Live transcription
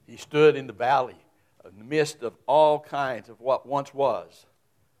He stood in the valley in the midst of all kinds of what once was,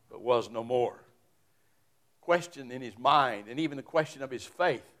 but was no more. Question in his mind, and even the question of his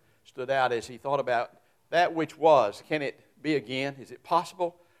faith stood out as he thought about that which was. Can it be again? Is it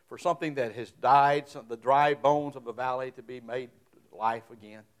possible for something that has died, the dry bones of a valley, to be made life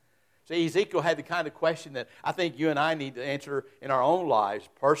again? See, Ezekiel had the kind of question that I think you and I need to answer in our own lives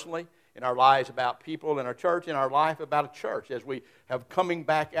personally, in our lives about people in our church, in our life about a church, as we have coming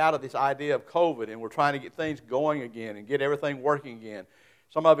back out of this idea of COVID and we're trying to get things going again and get everything working again.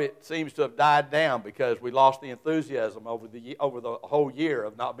 Some of it seems to have died down because we lost the enthusiasm over the whole year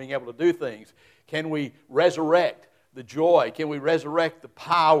of not being able to do things. Can we resurrect the joy? Can we resurrect the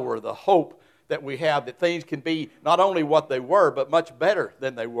power, the hope that we have, that things can be not only what they were, but much better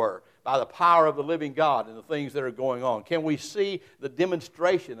than they were by the power of the living God and the things that are going on? Can we see the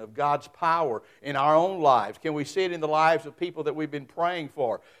demonstration of God's power in our own lives? Can we see it in the lives of people that we've been praying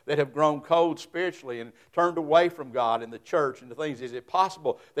for that have grown cold spiritually and turned away from God and the church and the things? Is it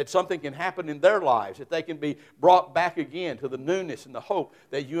possible that something can happen in their lives, that they can be brought back again to the newness and the hope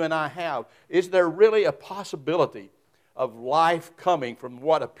that you and I have? Is there really a possibility of life coming from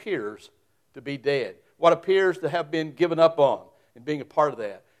what appears to be dead, what appears to have been given up on, and being a part of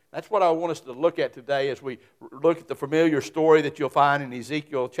that? That's what I want us to look at today as we look at the familiar story that you'll find in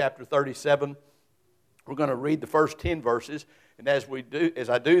Ezekiel chapter 37. We're going to read the first 10 verses, and as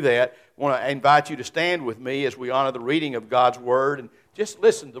I do that, I want to invite you to stand with me as we honor the reading of God's Word and just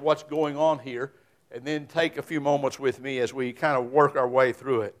listen to what's going on here, and then take a few moments with me as we kind of work our way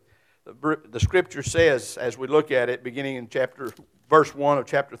through it. The Scripture says, as we look at it, beginning in verse 1 of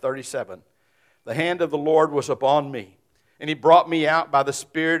chapter 37, "The hand of the Lord was upon me, and He brought me out by the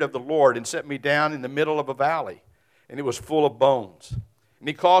Spirit of the Lord and set me down in the middle of a valley, and it was full of bones. And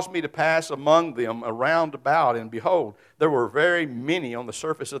He caused me to pass among them around about, and behold, there were very many on the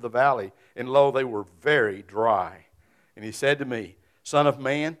surface of the valley, and lo, they were very dry. And He said to me, Son of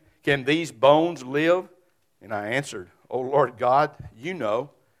man, can these bones live? And I answered, O Lord God, you know.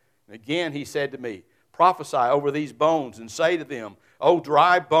 And again He said to me, Prophesy over these bones, and say to them, O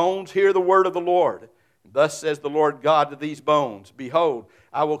dry bones, hear the word of the Lord. Thus says the Lord God to these bones, Behold,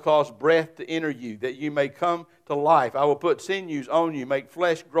 I will cause breath to enter you, that you may come to life. I will put sinews on you, make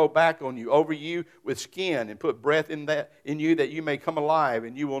flesh grow back on you, over you with skin, and put breath in you, that you may come alive,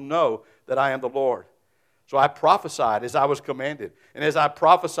 and you will know that I am the Lord. So I prophesied as I was commanded. And as I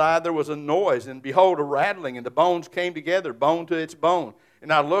prophesied, there was a noise, and behold, a rattling, and the bones came together, bone to its bone.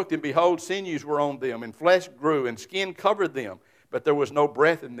 And I looked, and behold, sinews were on them, and flesh grew, and skin covered them, but there was no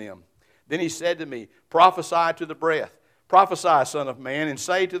breath in them. Then He said to me, Prophesy to the breath. Prophesy, Son of man, and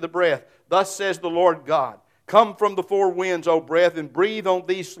say to the breath, Thus says the Lord God, Come from the four winds, O breath, and breathe on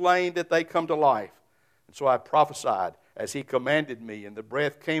these slain, that they come to life. And so I prophesied as He commanded me, and the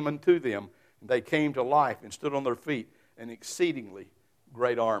breath came unto them, and they came to life and stood on their feet, an exceedingly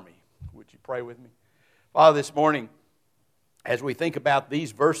great army. Would you pray with me? Father, this morning, as we think about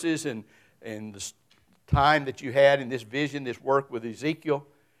these verses and the time that you had in this vision, this work with Ezekiel,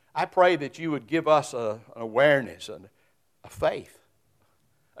 I pray that you would give us an awareness, a faith,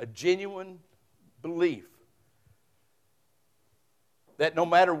 a genuine belief that no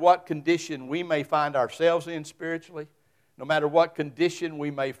matter what condition we may find ourselves in spiritually, no matter what condition we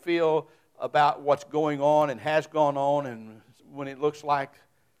may feel about what's going on and has gone on, and when it looks like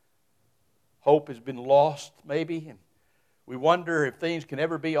hope has been lost maybe, and we wonder if things can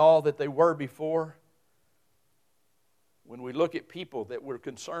ever be all that they were before. When we look at people that we're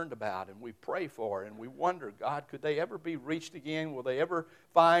concerned about and we pray for and we wonder, God, could they ever be reached again? Will they ever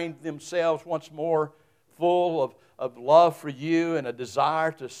find themselves once more full of love for you and a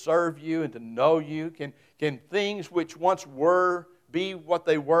desire to serve you and to know you? Can things which once were be what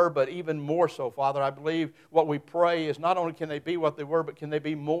they were, but even more so, Father? I believe what we pray is not only can they be what they were, but can they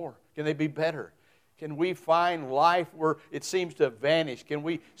be more? Can they be better? Can we find life where it seems to have vanished? Can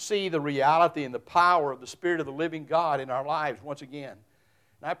we see the reality and the power of the Spirit of the living God in our lives once again?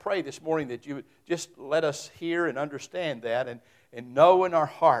 And I pray this morning that you would just let us hear and understand that and know in our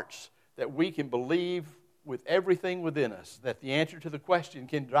hearts that we can believe with everything within us that the answer to the question,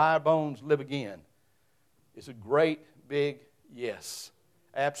 can dry bones live again, is a great big yes.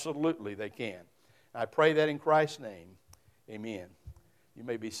 Absolutely they can. I pray that in Christ's name. Amen. You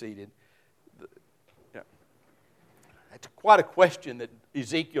may be seated. That's quite a question that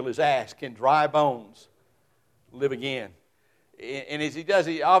Ezekiel is asked. Can dry bones live again? And as he does,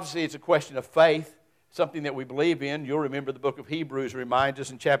 obviously it's a question of faith, something that we believe in. You'll remember the book of Hebrews reminds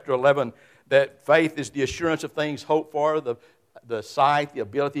us in chapter 11 that faith is the assurance of things hoped for, the sight, the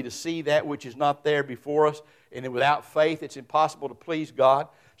ability to see that which is not there before us. And without faith, it's impossible to please God.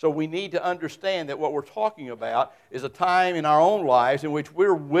 So we need to understand that what we're talking about is a time in our own lives in which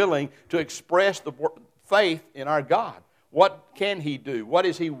we're willing to express the faith in our God. What can He do? What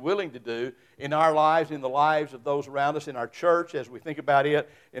is He willing to do in our lives, in the lives of those around us, in our church, as we think about it,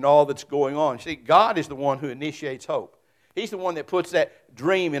 and all that's going on? See, God is the one who initiates hope. He's the one that puts that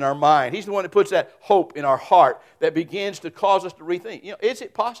dream in our mind. He's the one that puts that hope in our heart that begins to cause us to rethink. Is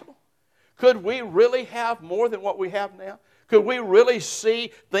it possible? Could we really have more than what we have now? Could we really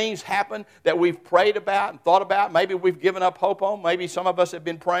see things happen that we've prayed about and thought about? Maybe we've given up hope on. Maybe some of us have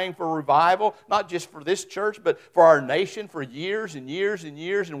been praying for revival, not just for this church, but for our nation for years and years and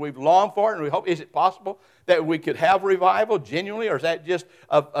years, and we've longed for it, and we hope. Is it possible that we could have revival genuinely, or is that just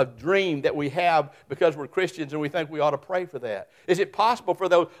a dream that we have because we're Christians and we think we ought to pray for that? Is it possible for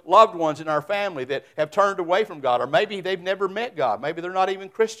those loved ones in our family that have turned away from God, or maybe they've never met God, maybe they're not even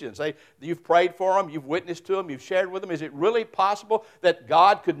Christians, you've prayed for them, you've witnessed to them, you've shared with them, is it really possible that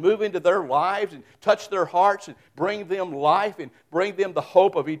God could move into their lives and touch their hearts and bring them life and bring them the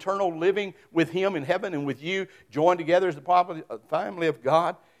hope of eternal living with Him in heaven and with you joined together as the family of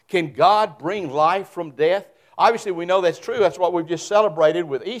God? Can God bring life from death? Obviously, we know that's true. That's what we've just celebrated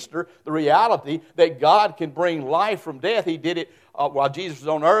with Easter, the reality that God can bring life from death. He did it while Jesus was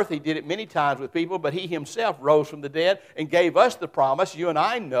on earth. He did it many times with people, but He Himself rose from the dead and gave us the promise. You and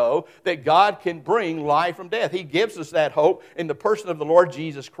I know that God can bring life from death. He gives us that hope in the person of the Lord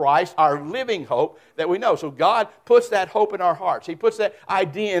Jesus Christ, our living hope that we know. So God puts that hope in our hearts. He puts that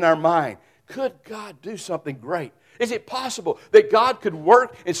idea in our mind. Could God do something great? Is it possible that God could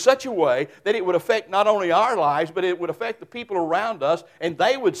work in such a way that it would affect not only our lives, but it would affect the people around us, and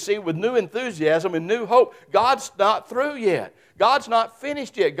they would see with new enthusiasm and new hope, God's not through yet. God's not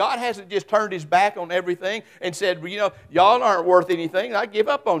finished yet. God hasn't just turned His back on everything and said, y'all aren't worth anything, I give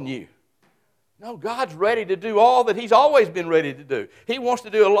up on you. No, God's ready to do all that He's always been ready to do. He wants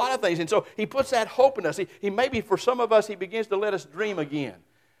to do a lot of things, and so He puts that hope in us. He maybe for some of us, He begins to let us dream again.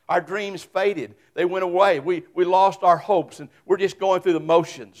 Our dreams faded. They went away. We lost our hopes, and we're just going through the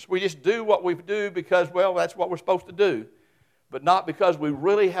motions. We just do what we do because, well, that's what we're supposed to do, but not because we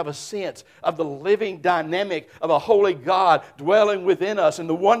really have a sense of the living dynamic of a holy God dwelling within us and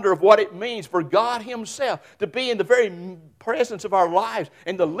the wonder of what it means for God Himself to be in the very presence of our lives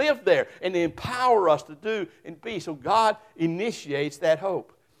and to live there and to empower us to do and be. So God initiates that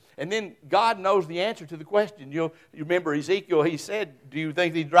hope. And then God knows the answer to the question. You remember Ezekiel, he said, do you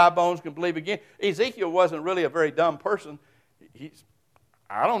think these dry bones can believe again? Ezekiel wasn't really a very dumb person.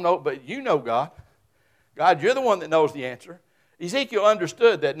 I don't know, but you know God. God, you're the one that knows the answer. Ezekiel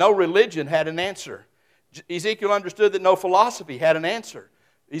understood that no religion had an answer. Ezekiel understood that no philosophy had an answer.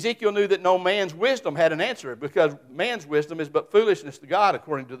 Ezekiel knew that no man's wisdom had an answer because man's wisdom is but foolishness to God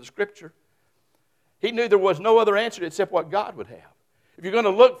according to the Scripture. He knew there was no other answer except what God would have. If you're going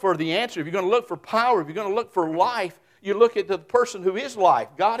to look for the answer, if you're going to look for power, if you're going to look for life, you look at the person who is life,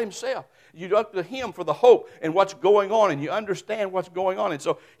 God Himself. You look to Him for the hope and what's going on, and you understand what's going on. And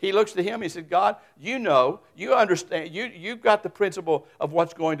so he looks to Him, he said, God, you know, you understand, you've got the principle of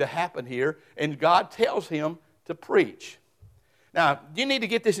what's going to happen here. And God tells him to preach. Now, you need to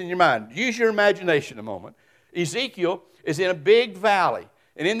get this in your mind. Use your imagination a moment. Ezekiel is in a big valley.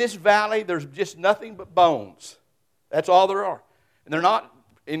 And in this valley, there's just nothing but bones. That's all there are. And they're not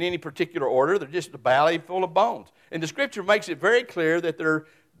in any particular order. They're just a valley full of bones. And the Scripture makes it very clear that they're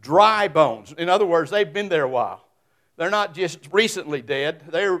dry bones. In other words, they've been there a while. They're not just recently dead.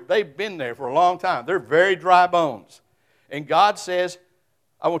 They've been there for a long time. They're very dry bones. And God says,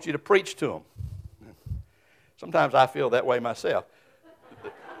 I want you to preach to them. Sometimes I feel that way myself.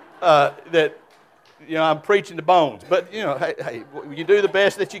 I'm preaching to bones. But, hey, you do the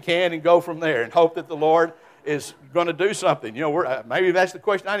best that you can and go from there and hope that the Lord is going to do something. Maybe that's the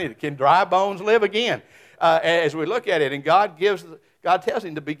question I need. Can dry bones live again? As we look at it, and God tells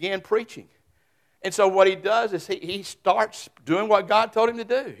him to begin preaching. And so what he does is he starts doing what God told him to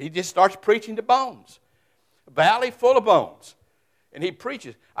do. He just starts preaching to bones. A valley full of bones. And he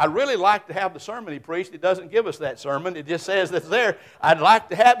preaches. I'd really like to have the sermon he preached. It doesn't give us that sermon. It just says that's there. I'd like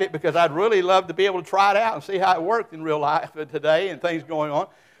to have it because I'd really love to be able to try it out and see how it worked in real life today and things going on.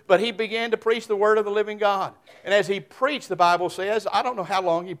 But he began to preach the word of the living God. And as he preached, the Bible says, I don't know how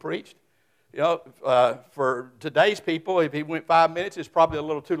long he preached. For today's people, if he went 5 minutes, it's probably a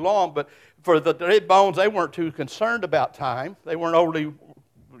little too long. But for the dead bones, they weren't too concerned about time. They weren't overly,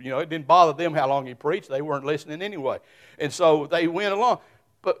 it didn't bother them how long he preached. They weren't listening anyway. And so they went along.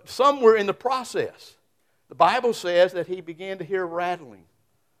 But somewhere in the process, the Bible says that he began to hear rattling.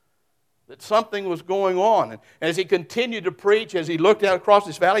 that something was going on. And as he continued to preach, as he looked out across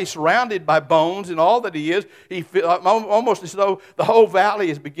this valley, surrounded by bones and all that he is, he felt almost as though the whole valley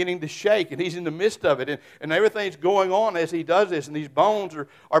is beginning to shake, and he's in the midst of it. And everything's going on as he does this, and these bones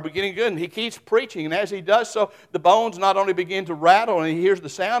are beginning good. And he keeps preaching, and as he does so, the bones not only begin to rattle, and he hears the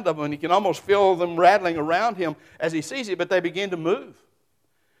sound of them, and he can almost feel them rattling around him as he sees it, but they begin to move.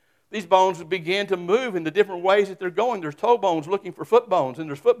 These bones begin to move in the different ways that they're going. There's toe bones looking for foot bones, and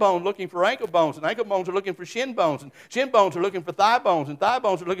there's foot bones looking for ankle bones, and ankle bones are looking for shin bones, and shin bones are looking for thigh bones, and thigh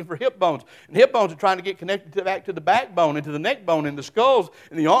bones are looking for hip bones, and hip bones are trying to get connected back to the backbone and to the neck bone and the skulls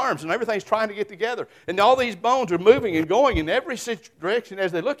and the arms, and everything's trying to get together. And all these bones are moving and going in every direction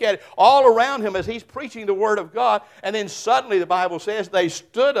as they look at it, all around him as he's preaching the Word of God. And then suddenly, the Bible says, they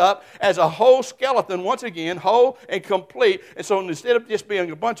stood up as a whole skeleton, once again, whole and complete. And so instead of just being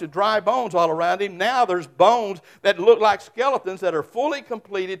a bunch of dry bones all around him, now there's bones that look like skeletons that are fully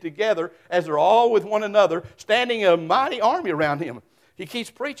completed together as they're all with one another, standing a mighty army around him. He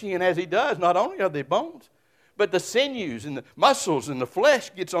keeps preaching, and as he does, not only are they bones, but the sinews and the muscles and the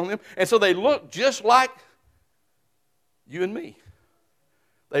flesh gets on them, and so they look just like you and me.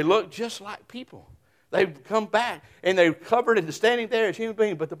 They look just like people. They've come back, and they're covered and standing there as human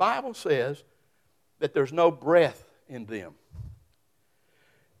beings, but the Bible says that there's no breath in them.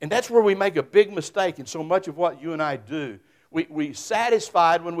 And that's where we make a big mistake in so much of what you and I do. We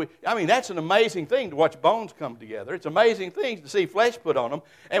satisfied when that's an amazing thing to watch bones come together. It's an amazing thing to see flesh put on them,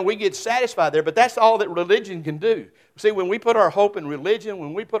 and we get satisfied there, but that's all that religion can do. See, when we put our hope in religion,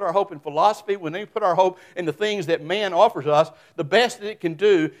 when we put our hope in philosophy, when we put our hope in the things that man offers us, the best that it can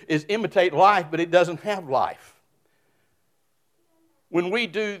do is imitate life, but it doesn't have life. When we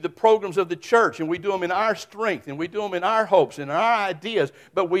do the programs of the church, and we do them in our strength, and we do them in our hopes and our ideas,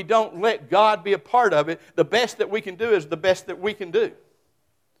 but we don't let God be a part of it, the best that we can do is the best that we can do.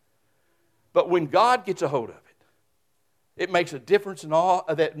 But when God gets a hold of it, it makes a difference in all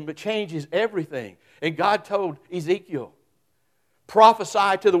that changes everything. And God told Ezekiel,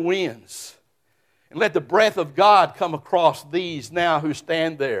 prophesy to the winds, and let the breath of God come across these now who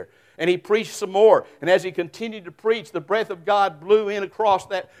stand there. And he preached some more. And as he continued to preach, the breath of God blew in across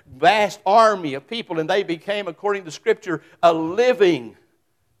that vast army of people, and they became, according to Scripture, a living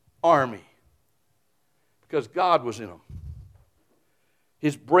army. Because God was in them.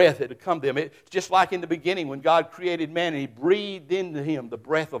 His breath had come to them. It's just like in the beginning when God created man and He breathed into him the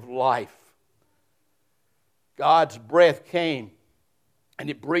breath of life. God's breath came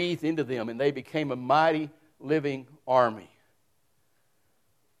and it breathed into them, and they became a mighty living army.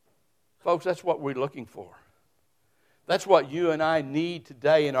 Folks, that's what we're looking for. That's what you and I need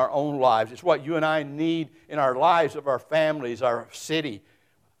today in our own lives. It's what you and I need in our lives of our families, our city,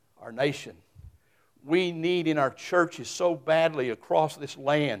 our nation. We need in our churches so badly across this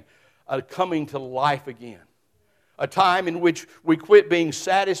land a coming to life again. A time in which we quit being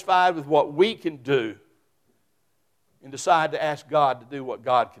satisfied with what we can do and decide to ask God to do what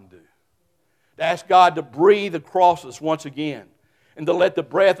God can do. To ask God to breathe across us once again. And to let the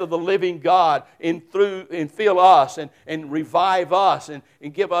breath of the living God in through and fill us and revive us and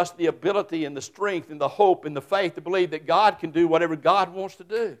give us the ability and the strength and the hope and the faith to believe that God can do whatever God wants to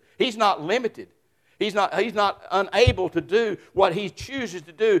do. He's not limited. He's not unable to do what He chooses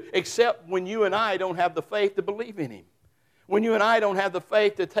to do, except when you and I don't have the faith to believe in Him. When you and I don't have the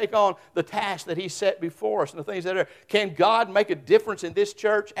faith to take on the task that He set before us and the things that are. Can God make a difference in this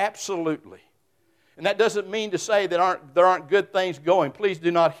church? Absolutely. And that doesn't mean to say that there aren't good things going. Please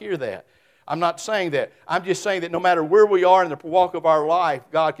do not hear that. I'm not saying that. I'm just saying that no matter where we are in the walk of our life,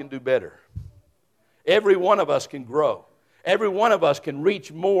 God can do better. Every one of us can grow. Every one of us can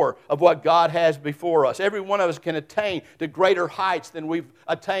reach more of what God has before us. Every one of us can attain to greater heights than we've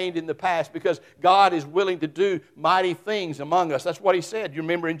attained in the past, because God is willing to do mighty things among us. That's what He said. You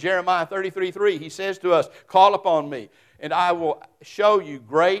remember in Jeremiah 33:3, He says to us, call upon me, and I will show you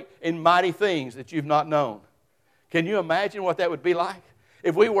great and mighty things that you've not known. Can you imagine what that would be like?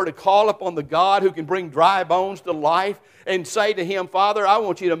 If we were to call upon the God who can bring dry bones to life and say to Him, Father, I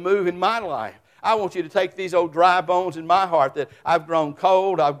want you to move in my life. I want you to take these old dry bones in my heart that I've grown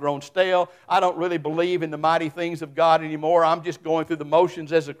cold, I've grown stale. I don't really believe in the mighty things of God anymore. I'm just going through the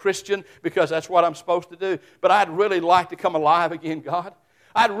motions as a Christian because that's what I'm supposed to do. But I'd really like to come alive again, God.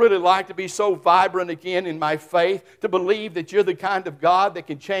 I'd really like to be so vibrant again in my faith, to believe that You're the kind of God that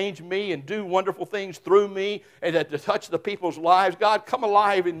can change me and do wonderful things through me and to touch the people's lives. God, come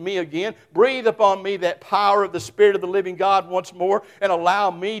alive in me again. Breathe upon me that power of the Spirit of the living God once more, and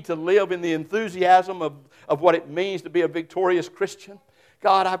allow me to live in the enthusiasm of what it means to be a victorious Christian.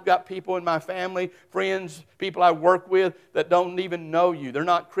 God, I've got people in my family, friends, people I work with that don't even know you. They're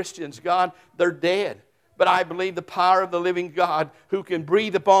not Christians. God, they're dead. But I believe the power of the living God who can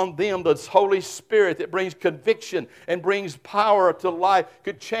breathe upon them the Holy Spirit that brings conviction and brings power to life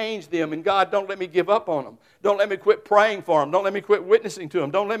could change them. And God, don't let me give up on them. Don't let me quit praying for them. Don't let me quit witnessing to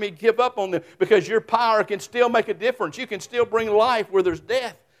them. Don't let me give up on them, because your power can still make a difference. You can still bring life where there's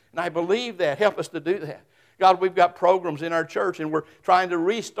death. And I believe that. Help us to do that. God, we've got programs in our church, and we're trying to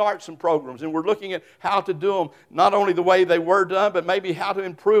restart some programs, and we're looking at how to do them, not only the way they were done, but maybe how to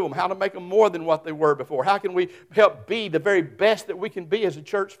improve them, how to make them more than what they were before. How can we help be the very best that we can be as a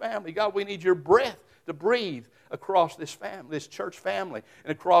church family? God, we need your breath to breathe across this family, this church family,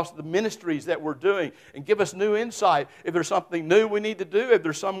 and across the ministries that we're doing, and give us new insight. If there's something new we need to do, if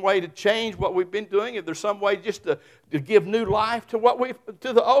there's some way to change what we've been doing, if there's some way just to give new life to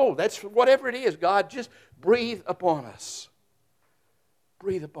to the old, that's whatever it is. God, just breathe upon us.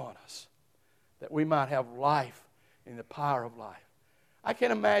 Breathe upon us, that we might have life in the power of life. I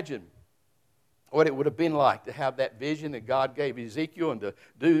can't imagine what it would have been like to have that vision that God gave Ezekiel and to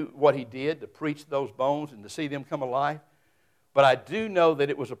do what he did, to preach those bones and to see them come alive. But I do know that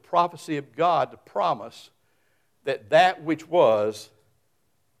it was a prophecy of God to promise that that which was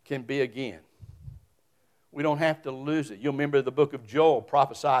can be again. We don't have to lose it. You'll remember the book of Joel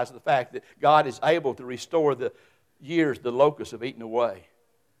prophesies the fact that God is able to restore the years the locusts have eaten away.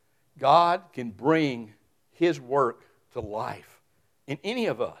 God can bring his work to life in any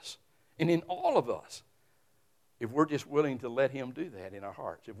of us. And in all of us, if we're just willing to let him do that in our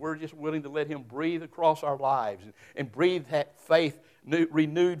hearts, if we're just willing to let him breathe across our lives and breathe that faith,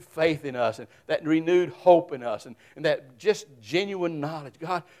 renewed faith in us, and that renewed hope in us, and that just genuine knowledge.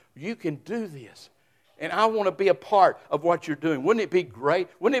 God, you can do this, and I want to be a part of what you're doing. Wouldn't it be great?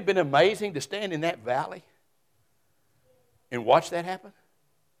 Wouldn't it have been amazing to stand in that valley and watch that happen?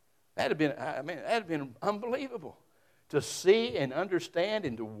 That'd have been unbelievable. To see and understand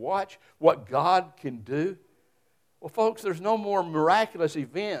and to watch what God can do. Well, folks, there's no more miraculous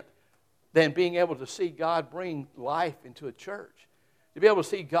event than being able to see God bring life into a church. To be able to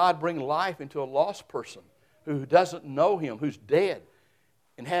see God bring life into a lost person who doesn't know him, who's dead,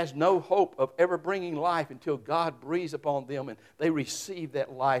 and has no hope of ever bringing life until God breathes upon them and they receive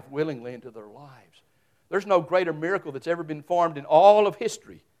that life willingly into their lives. There's no greater miracle that's ever been formed in all of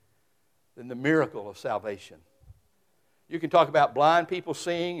history than the miracle of salvation. You can talk about blind people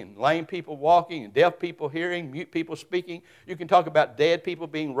seeing and lame people walking and deaf people hearing, mute people speaking. You can talk about dead people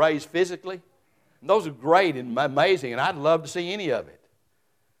being raised physically. And those are great and amazing, and I'd love to see any of it.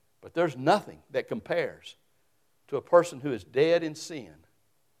 But there's nothing that compares to a person who is dead in sin,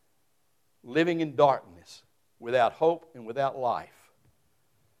 living in darkness, without hope and without life,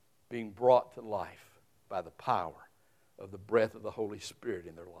 being brought to life by the power of the breath of the Holy Spirit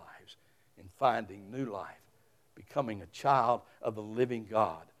in their lives and finding new life, becoming a child of the living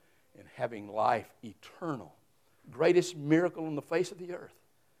God and having life eternal. Greatest miracle on the face of the earth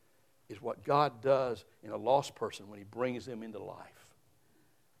is what God does in a lost person when he brings them into life.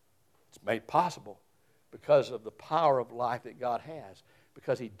 It's made possible because of the power of life that God has,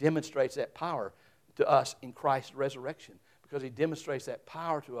 because he demonstrates that power to us in Christ's resurrection, because he demonstrates that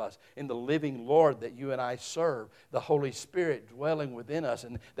power to us in the living Lord that you and I serve, the Holy Spirit dwelling within us,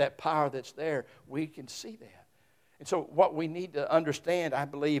 and that power that's there, we can see that. And so what we need to understand, I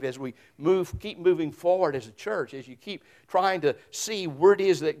believe, as we keep moving forward as a church, as you keep trying to see where it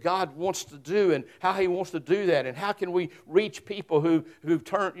is that God wants to do and how he wants to do that, and how can we reach people who've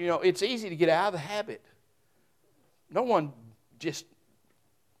turned, it's easy to get out of the habit. No one just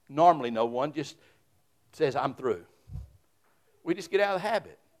says, I'm through. We just get out of the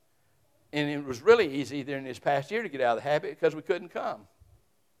habit. And it was really easy during this past year to get out of the habit because we couldn't come.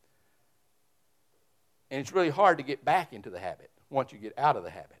 And it's really hard to get back into the habit once you get out of the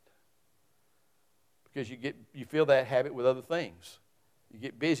habit, because you fill that habit with other things. You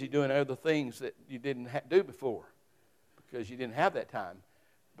get busy doing other things that you didn't do before because you didn't have that time.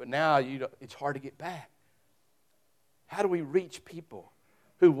 But now it's hard to get back. How do we reach people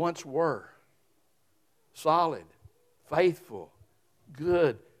who once were solid, faithful,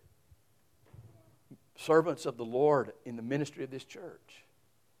 good servants of the Lord in the ministry of this church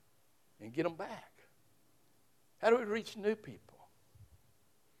and get them back? How do we reach new people?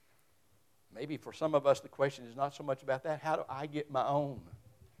 Maybe for some of us the question is not so much about that. How do I get my own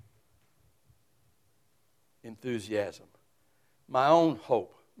enthusiasm, my own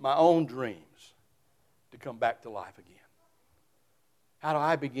hope, my own dreams to come back to life again? How do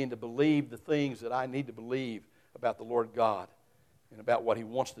I begin to believe the things that I need to believe about the Lord God and about what he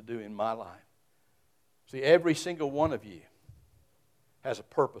wants to do in my life? See, every single one of you has a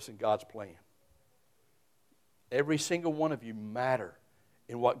purpose in God's plan. Every single one of you matter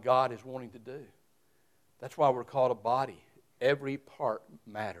in what God is wanting to do. That's why we're called a body. Every part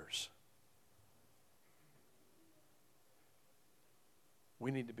matters.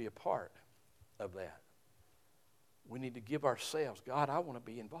 We need to be a part of that. We need to give ourselves, God, I want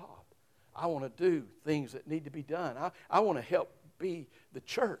to be involved. I want to do things that need to be done. I want to help be the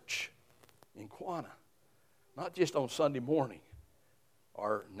church in Quanah. Not just on Sunday morning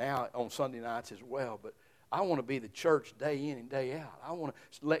or now on Sunday nights as well, but I want to be the church day in and day out. I want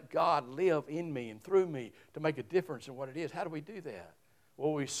to let God live in me and through me to make a difference in what it is. How do we do that?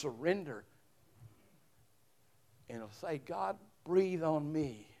 Well, we surrender and say, God, breathe on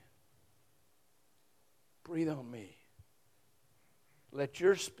me. Breathe on me. Let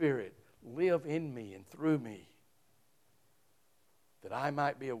your Spirit live in me and through me, that I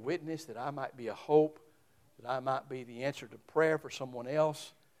might be a witness, that I might be a hope, that I might be the answer to prayer for someone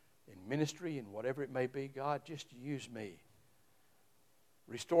else in ministry and whatever it may be. God, just use me.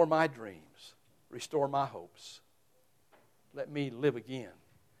 Restore my dreams. Restore my hopes. Let me live again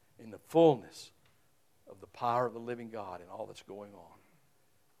in the fullness of the power of the living God and all that's going on.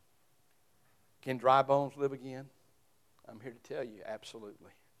 Can dry bones live again? I'm here to tell you,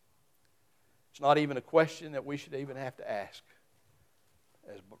 absolutely. It's not even a question that we should even have to ask.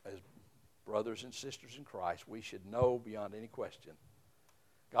 As brothers and sisters in Christ, we should know beyond any question.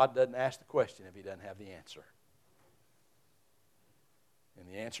 God doesn't ask the question if He doesn't have the answer. And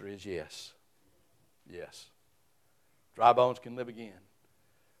the answer is yes. Yes. Dry bones can live again.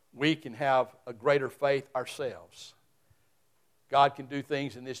 We can have a greater faith ourselves. God can do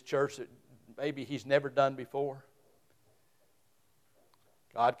things in this church that maybe He's never done before.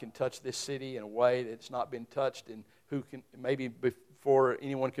 God can touch this city in a way that's not been touched and who can maybe before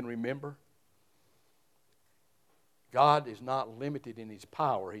anyone can remember. God is not limited in His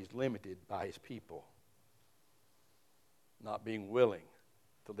power. He's limited by His people not being willing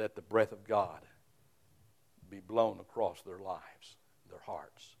to let the breath of God be blown across their lives, their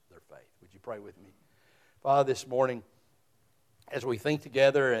hearts, their faith. Would you pray with me? Father, this morning, as we think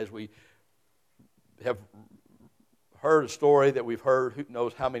together, as we have heard a story that we've heard who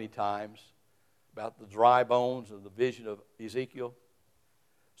knows how many times about the dry bones of the vision of Ezekiel,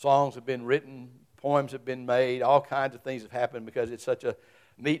 songs have been written, poems have been made, all kinds of things have happened because it's such a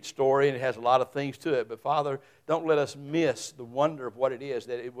neat story and it has a lot of things to it. But Father, don't let us miss the wonder of what it is,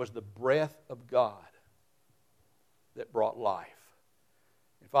 that it was the breath of God that brought life.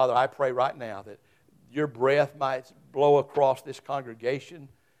 And Father, I pray right now that your breath might blow across this congregation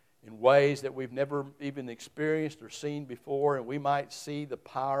in ways that we've never even experienced or seen before, and we might see the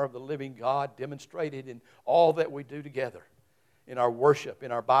power of the living God demonstrated in all that we do together, in our worship,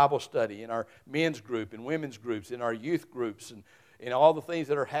 in our Bible study, in our men's group, in women's groups, in our youth groups, and in all the things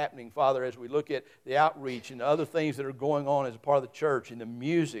that are happening, Father, as we look at the outreach and other things that are going on as a part of the church, in the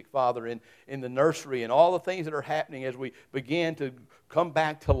music, Father, in the nursery, and all the things that are happening as we begin to come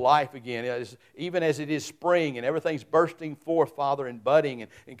back to life again, even as it is spring and everything's bursting forth, Father, and budding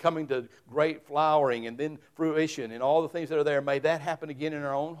and coming to great flowering and then fruition and all the things that are there. May that happen again in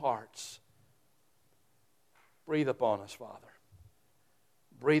our own hearts. Breathe upon us, Father.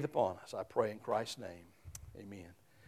 Breathe upon us, I pray in Christ's name. Amen.